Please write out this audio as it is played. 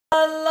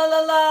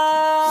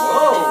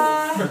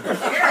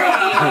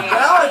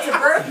Well, it's a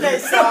birthday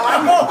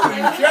song.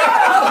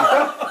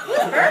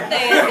 Whose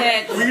birthday is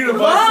it? We're gonna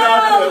bust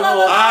out the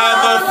little. On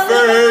the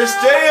first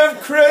day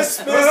of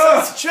Christmas,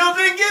 as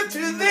children give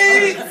to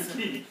thee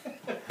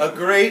a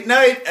great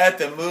night at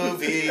the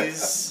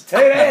movies.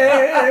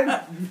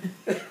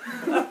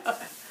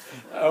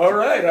 All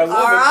right, I love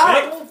All it.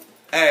 right.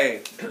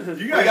 Hey, You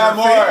we got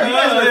more.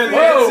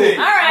 Whoa. All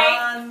right.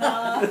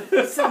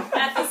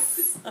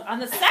 On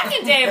the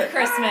second day of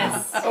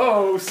Christmas,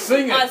 Oh,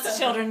 sing it. us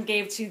children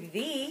gave to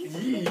thee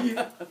Yee.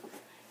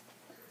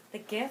 the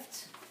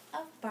gift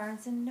of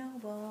Barnes &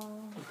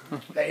 Noble.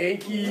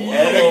 Thank you.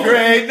 And a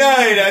great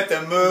night at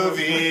the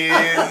movies. You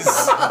guys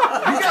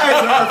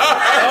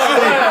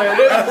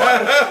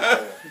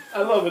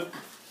I love it.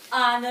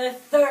 On the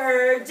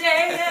third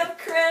day of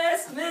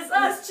Christmas,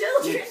 us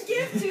children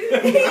give to thee.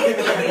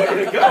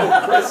 Way to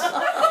go, Chris.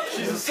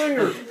 She's a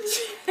singer.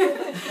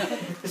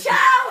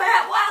 Chow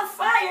at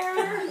wildfire.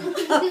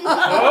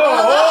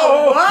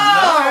 Oh,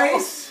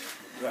 Nice.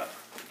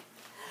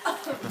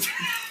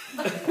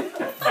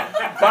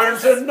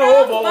 Barnes and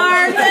Noble.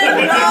 Barnes &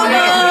 Noble.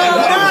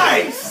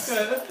 nice.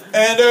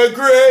 And a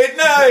great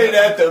night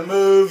at the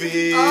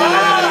movies. On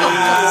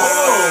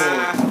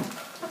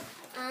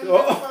the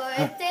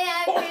fourth day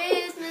of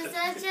Christmas,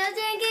 our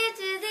children give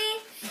to thee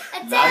a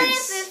Italian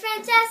food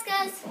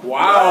Francesca's.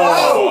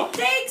 Wow.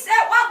 Steaks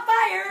at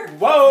wildfire.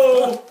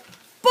 Whoa.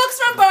 Books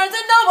from Barnes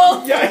 &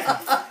 Noble. Yeah.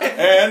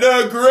 And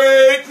a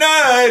great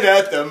night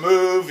at the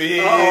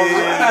movies. All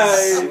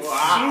right.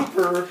 Wow.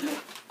 Super.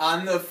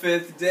 On the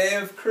fifth day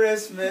of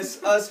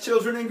Christmas, us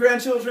children and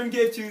grandchildren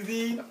give to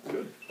thee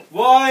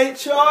white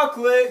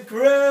chocolate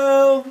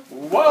grill.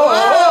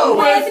 Whoa.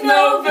 With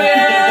no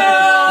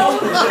bill.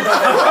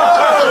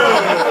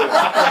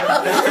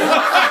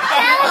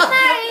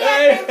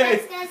 Hey, hey.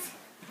 Francesca's.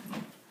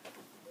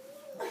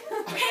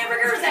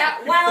 Hamburgers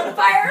at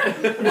wildfire.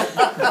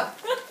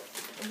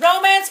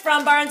 Romance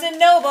from Barnes &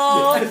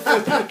 Noble.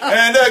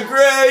 And a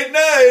great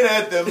night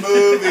at the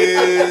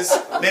movies.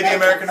 Maybe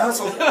American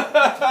Hustle.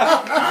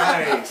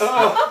 Nice.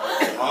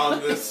 On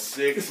the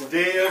sixth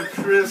day of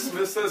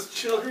Christmas, as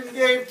children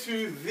gave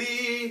to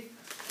thee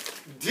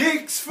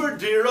dicks for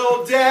dear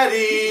old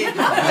daddy.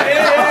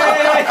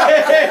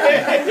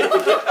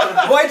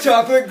 White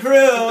chocolate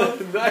grill.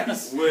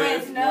 Nice.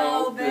 With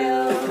no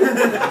bill.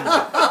 French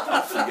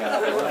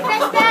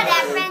bread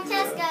at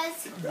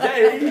Francesca's.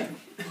 Hey.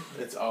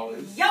 It's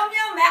always. Yum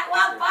Yum at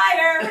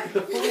wildfire.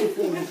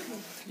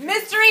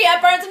 Mystery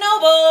at Barnes &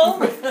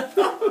 Noble.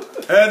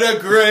 And a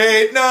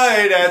great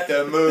night at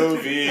the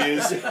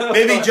movies.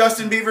 Maybe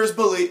Justin Bieber's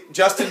Believe.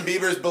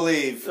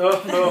 On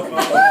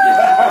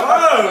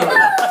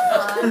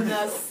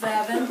the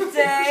seventh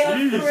day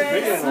of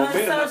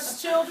Christmas,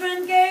 us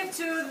children gave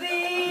to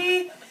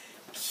thee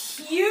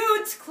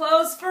cute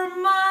clothes for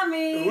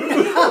mommy.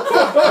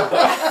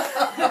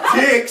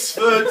 Dicks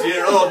for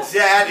dear old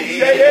daddy.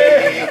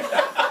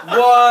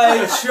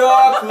 White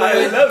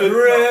chocolate love it.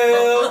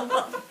 grill.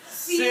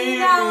 See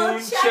now,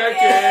 check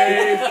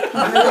it.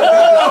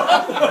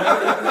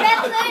 Red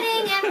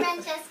pudding at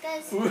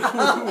Francesca's.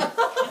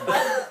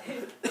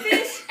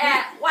 Fish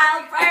at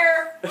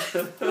wildfire.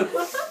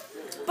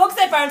 Books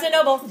at Barnes &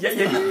 Noble.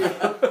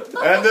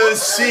 And the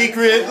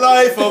secret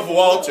life of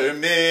Walter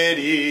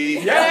Mitty.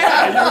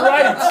 Yeah, you're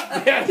right.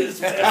 That is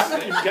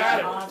best. You got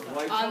it.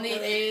 On the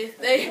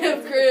 8th day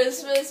of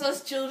Christmas,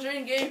 us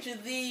children gave to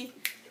thee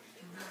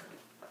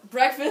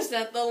breakfast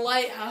at the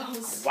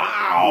lighthouse.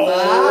 Wow.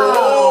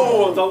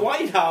 Oh, the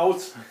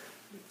lighthouse.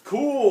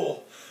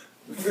 Cool.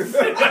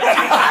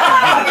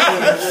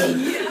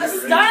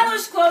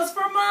 Stylish clothes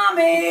for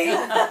mommy.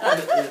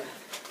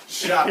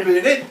 Shopping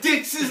at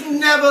Dix's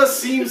never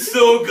seemed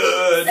so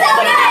good. So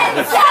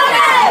good! So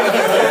good!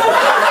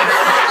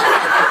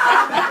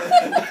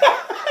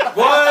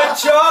 White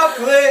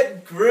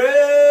chocolate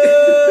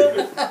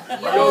grill.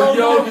 Yo,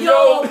 yo,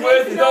 yo,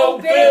 with no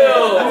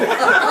bill.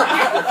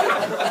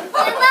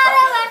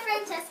 Gelato at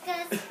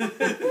Francesca's.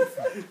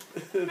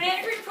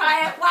 Mandarin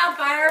pie at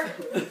wildfire.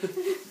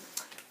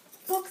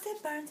 Books at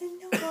Barnes &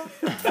 Noble.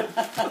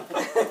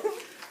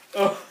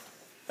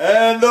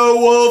 And the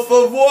Wolf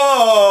of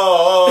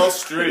Wall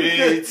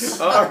Street.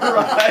 All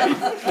right.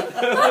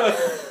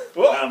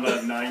 On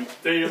the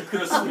ninth day of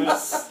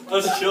Christmas,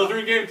 us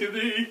children gave to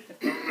thee.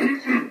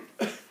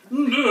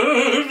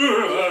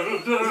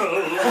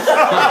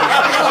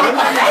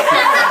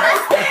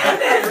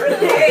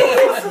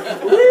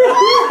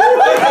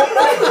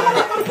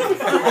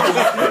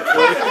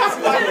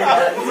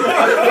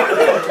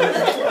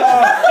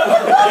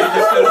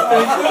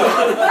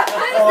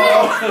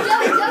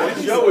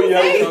 Joey,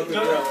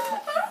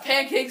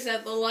 Pancakes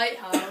at the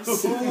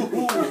lighthouse.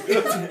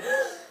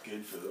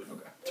 Good food.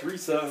 Okay.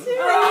 Teresa.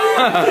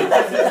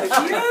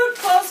 Cute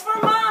clothes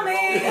for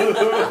mommy.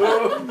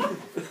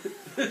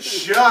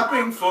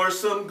 Shopping for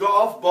some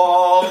golf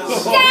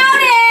balls. Count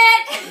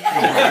it!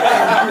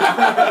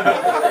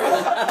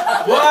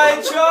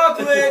 White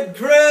chocolate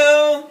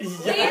grill.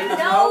 With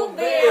no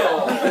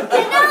bill.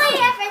 Cannoli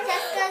at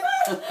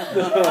Francesca's.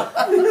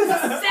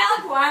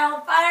 Salad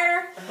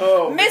Wildfire.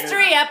 Oh,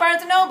 Mystery at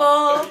Barnes &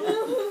 Noble.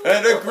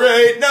 And a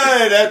great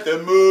night at the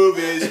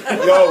movies.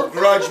 Yo,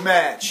 grudge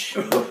match.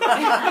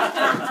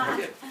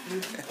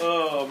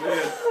 Oh,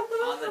 man.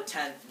 On the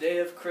 10th day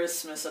of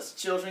Christmas, us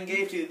children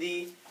gave to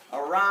thee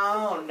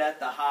around at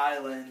the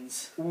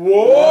Highlands. Whoa!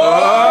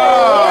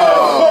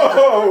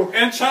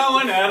 And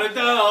chowing at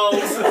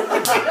Adele's.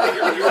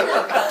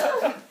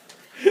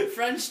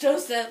 French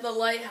toast at the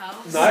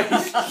lighthouse.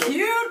 Nice.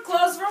 Cute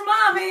clothes for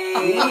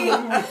mommy.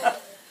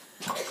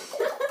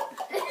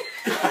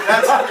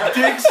 That's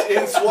dicks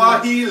in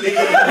Swahili.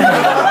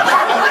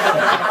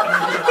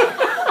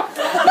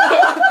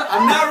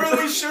 I'm not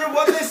really sure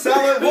what they sell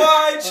at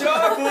White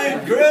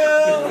Chocolate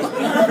Grill.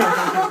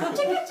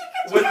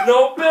 With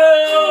no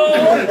bill!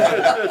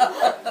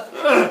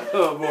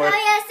 Oh, boy. Oh,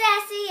 you're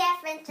sassy at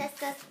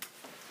Francesca's.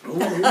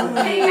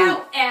 Hang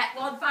out at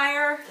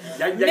Wildfire.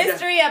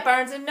 Mystery at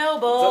Barnes &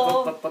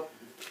 Noble.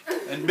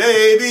 And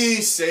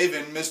baby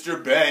saving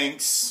Mr.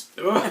 Banks.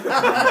 On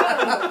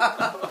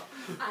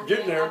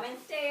Getting the there.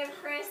 11th day of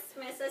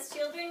Christmas, as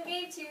children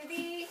gave to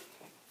thee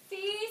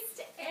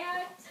feast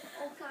at,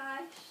 oh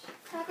gosh,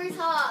 Cooper's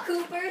Hawk.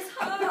 Cooper's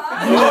Hawk.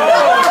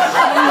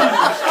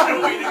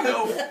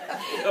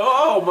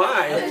 Oh,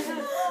 my.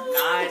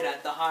 Night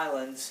at the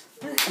Highlands.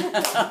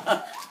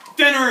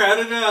 Dinner at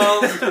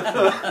Adele's.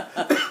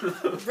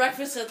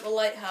 Breakfast at the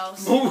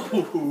lighthouse.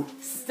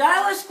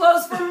 Stylish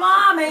clothes for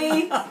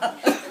mommy.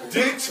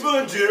 Dicks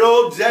for dear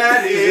old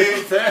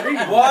daddy.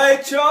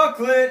 White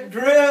Chocolate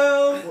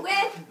Grill.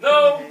 With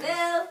No.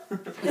 Bill.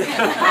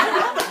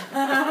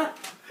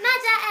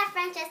 Mazda at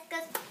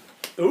Francesca's.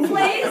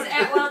 Plays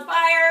at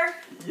Wildfire.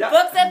 Yeah.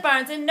 Books at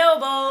Barnes &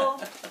 Noble.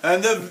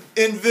 And the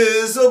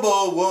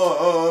invisible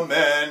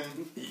woman.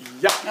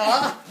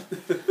 Yeah.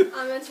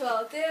 On the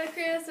 12th day of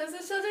Christmas,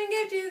 the children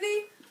gave to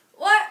thee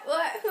what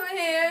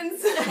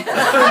hands?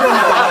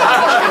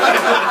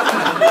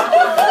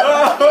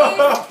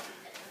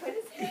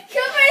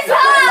 Cooper's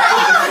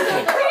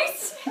Hawk.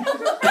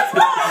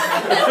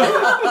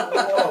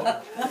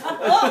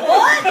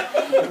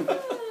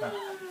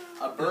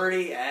 A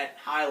birdie at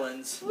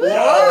Highlands.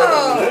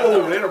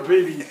 Whoa! Little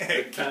baby.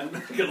 Get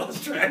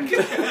lost track.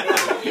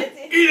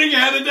 Eating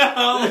at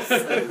Adele's.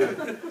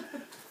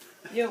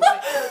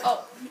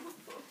 Oh,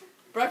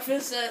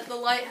 breakfast at the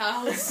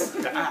lighthouse.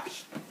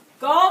 Gosh.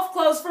 Golf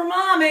clothes for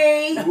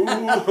mommy.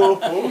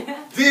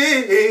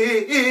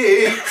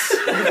 Dicks.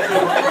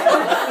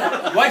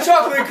 White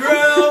Chocolate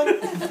Grill.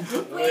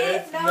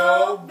 With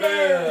no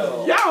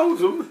bill.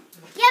 Yowzum.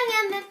 Yum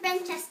yum at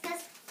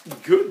Francesca's.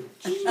 Good.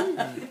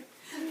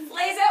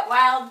 Plays at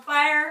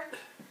Wildfire.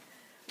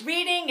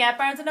 Reading at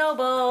Barnes &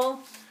 Noble.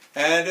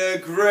 And a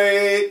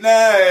great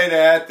night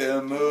at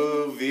the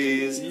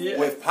movies Yeah.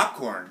 with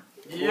popcorn.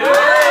 Yeah.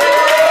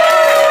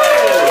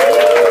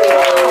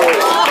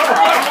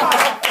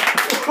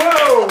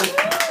 Whoa!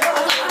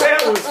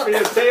 That was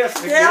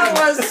fantastic. That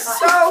was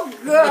so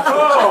good.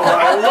 Oh,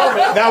 I love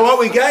it. Now, what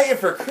we got you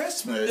for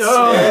Christmas?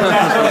 Oh.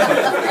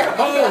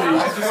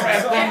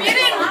 If you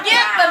didn't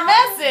get the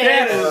message,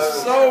 That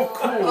is so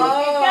cool.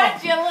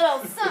 got you a little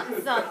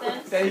something something.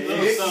 Thank you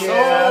Yeah. So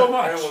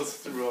much. That was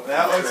fun.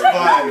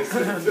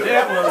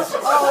 That was so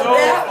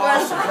That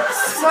was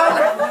so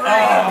great.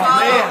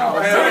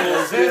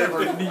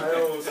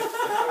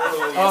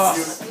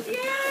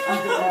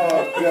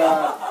 Oh,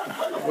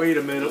 God. Wait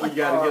a minute. We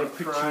got to get a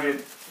picture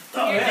in.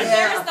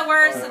 Here's the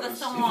words to the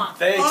song.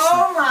 Thanks.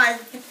 Oh my.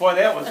 Boy,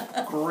 that was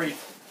great.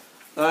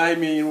 I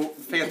mean,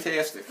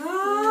 fantastic.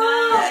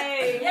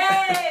 Nice.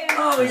 Yay.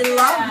 Oh, we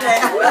love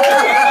that.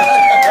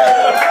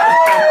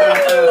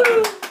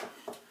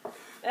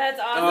 That's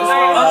awesome. Oh. All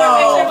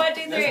right, one more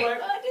picture. 1,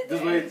 2, 3.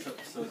 Just wait.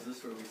 So is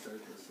this where we start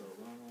this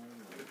solo?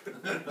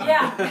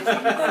 Yeah.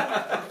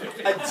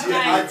 I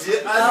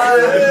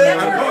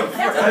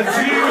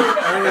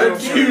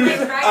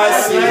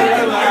see.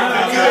 Good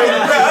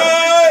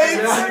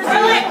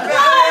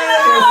night.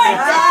 We're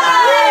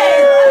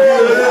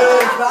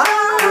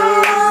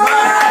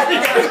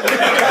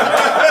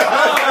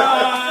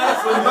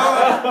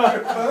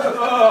like,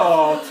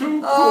 Oh, too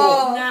cool.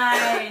 Oh,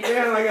 nice.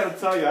 Man, I gotta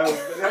tell you,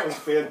 that was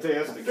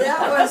fantastic.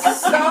 that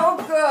was so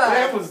good.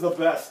 That was the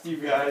best, you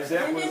guys.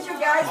 That When was did you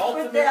guys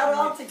put that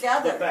all the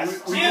together?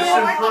 best. We just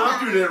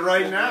impromptu it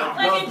right now.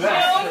 Look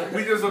at you.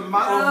 We just a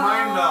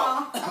mind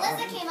melt.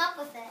 Alyssa came up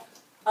with it.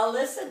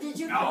 Alyssa, did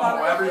you come Oh,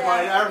 up with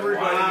everybody, that?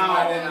 everybody.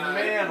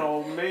 Wow,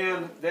 oh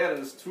man, that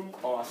is too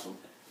awesome.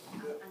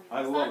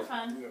 I love it.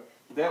 Fun.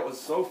 That was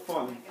so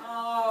fun.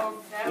 Oh,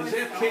 that Is was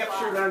that so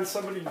captured fun. on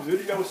somebody's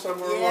video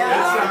somewhere?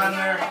 Yeah. It's on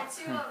there.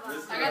 Two of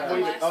us. I got the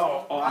Wait, last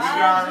oh, We awesome.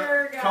 got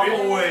Sure a got couple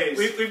it. ways.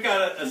 We've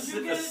got a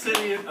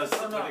city, what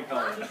do you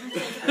call it?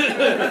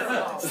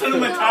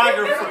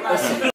 Cinematographer.